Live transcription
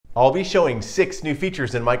I'll be showing 6 new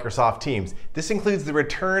features in Microsoft Teams. This includes the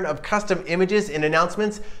return of custom images in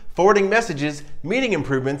announcements, forwarding messages, meeting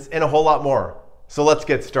improvements, and a whole lot more. So let's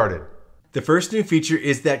get started. The first new feature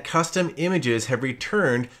is that custom images have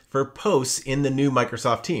returned for posts in the new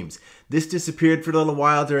Microsoft Teams. This disappeared for a little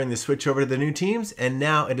while during the switch over to the new Teams, and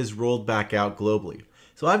now it is rolled back out globally.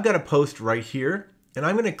 So I've got a post right here, and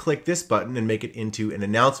I'm going to click this button and make it into an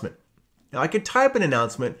announcement. Now I could type an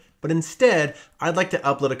announcement, but instead I'd like to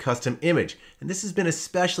upload a custom image, and this has been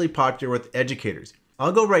especially popular with educators.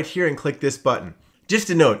 I'll go right here and click this button. Just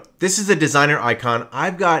a note, this is a designer icon.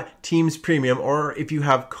 I've got Teams Premium, or if you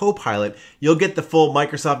have Copilot, you'll get the full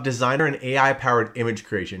Microsoft Designer and AI-powered image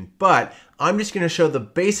creation. But I'm just going to show the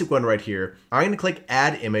basic one right here. I'm going to click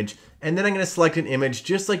Add Image, and then I'm going to select an image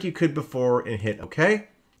just like you could before and hit OK.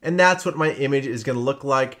 And that's what my image is going to look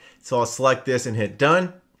like. So I'll select this and hit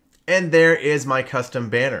Done. And there is my custom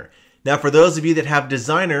banner. Now for those of you that have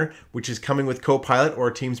Designer, which is coming with Copilot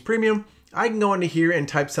or Teams Premium, I can go into here and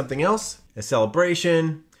type something else, a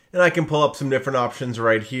celebration, and I can pull up some different options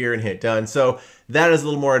right here and hit Done. So that is a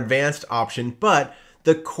little more advanced option, but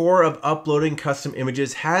the core of uploading custom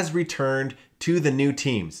images has returned to the new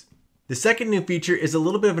Teams. The second new feature is a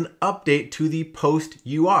little bit of an update to the post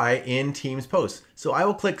UI in Teams Posts. So I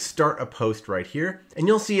will click Start a Post right here, and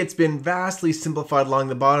you'll see it's been vastly simplified along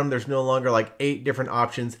the bottom. There's no longer like 8 different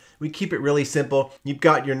options. We keep it really simple. You've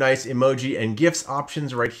got your nice emoji and GIFs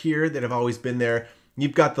options right here that have always been there.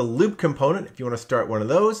 You've got the loop component if you want to start one of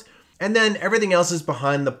those, and then everything else is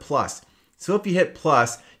behind the plus. So if you hit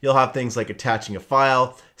plus, you'll have things like attaching a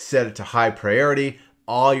file, set it to high priority,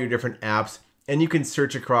 all your different apps, and you can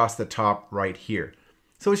search across the top right here.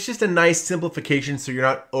 So it's just a nice simplification so you're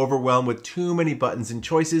not overwhelmed with too many buttons and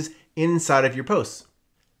choices inside of your posts.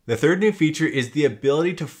 The third new feature is the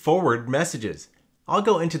ability to forward messages. I'll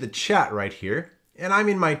go into the chat right here, and I'm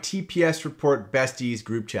in my TPS Report Besties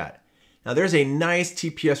group chat. Now there's a nice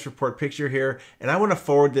TPS Report picture here, and I want to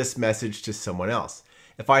forward this message to someone else.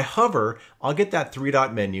 If I hover, I'll get that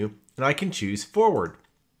 3-dot menu, and I can choose Forward.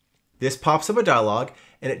 This pops up a dialog,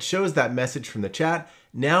 and it shows that message from the chat.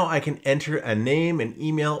 Now I can enter a name, an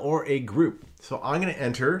email, or a group. So I'm going to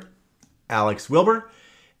enter Alex Wilbur,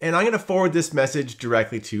 and I'm going to forward this message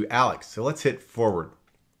directly to Alex. So let's hit Forward.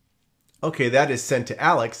 Okay, that is sent to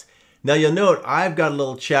Alex. Now you'll note I've got a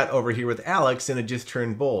little chat over here with Alex, and it just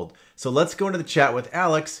turned bold. So let's go into the chat with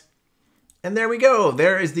Alex, and there we go.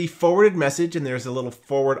 There is the forwarded message, and there's a little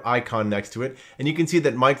forward icon next to it. And you can see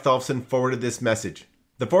that Mike Tholfsen forwarded this message.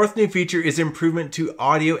 The fourth new feature is improvement to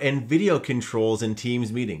audio and video controls in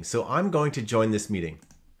Teams meetings. So I'm going to join this meeting.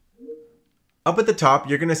 Up at the top,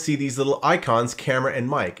 you're going to see these little icons, camera and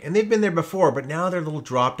mic. And they've been there before, but now they're little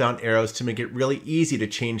drop-down arrows to make it really easy to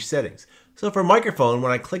change settings. So for microphone,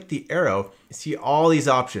 when I click the arrow, you see all these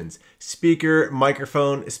options: speaker,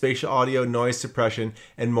 microphone, spatial audio, noise suppression,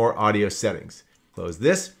 and more audio settings. Close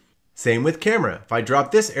this. Same with camera. If I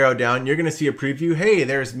drop this arrow down, you're going to see a preview. Hey,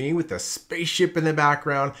 there's me with the spaceship in the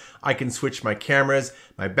background. I can switch my cameras.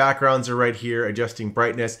 My backgrounds are right here, adjusting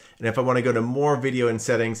brightness. And if I want to go to more video and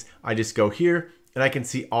settings, I just go here and I can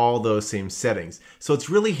see all those same settings. So it's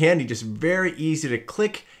really handy, just very easy to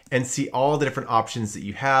click and see all the different options that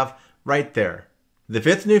you have right there. The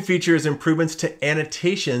fifth new feature is improvements to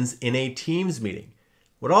annotations in a Teams meeting.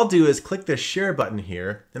 What I'll do is click the share button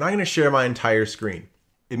here, and I'm going to share my entire screen.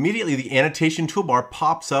 Immediately, the annotation toolbar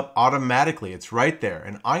pops up automatically. It's right there.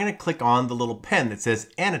 And I'm going to click on the little pen that says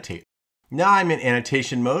Annotate. Now I'm in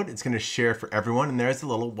annotation mode. It's going to share for everyone. And there's a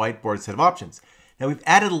little whiteboard set of options. Now we've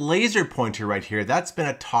added a laser pointer right here. That's been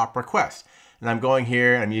a top request. And I'm going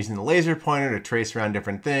here and I'm using the laser pointer to trace around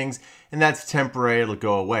different things. And that's temporary. It'll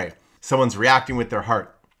go away. Someone's reacting with their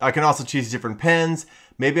heart. I can also choose different pens.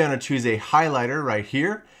 Maybe I'm going to choose a highlighter right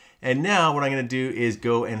here. And now what I'm going to do is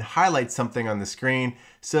go and highlight something on the screen.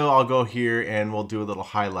 So I'll go here and we'll do a little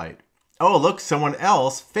highlight. Oh, look, someone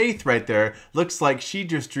else, Faith right there, looks like she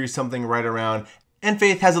just drew something right around, and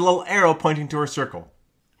Faith has a little arrow pointing to her circle.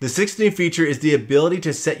 The sixth new feature is the ability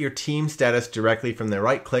to set your team status directly from the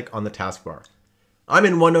right click on the taskbar. I'm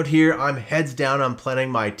in OneNote here. I'm heads down on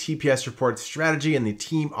planning my TPS report strategy in the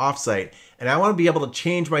team offsite, and I want to be able to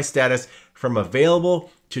change my status from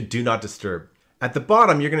available to do not disturb. At the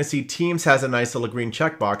bottom, you're going to see Teams has a nice little green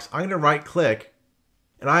checkbox. I'm going to right click,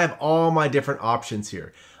 and I have all my different options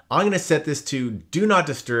here. I'm going to set this to Do Not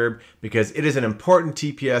Disturb because it is an important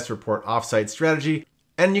TPS report offsite strategy.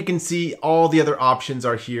 And you can see all the other options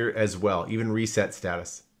are here as well, even reset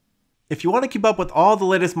status. If you want to keep up with all the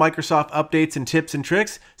latest Microsoft updates and tips and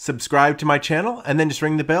tricks, subscribe to my channel and then just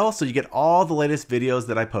ring the bell so you get all the latest videos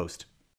that I post.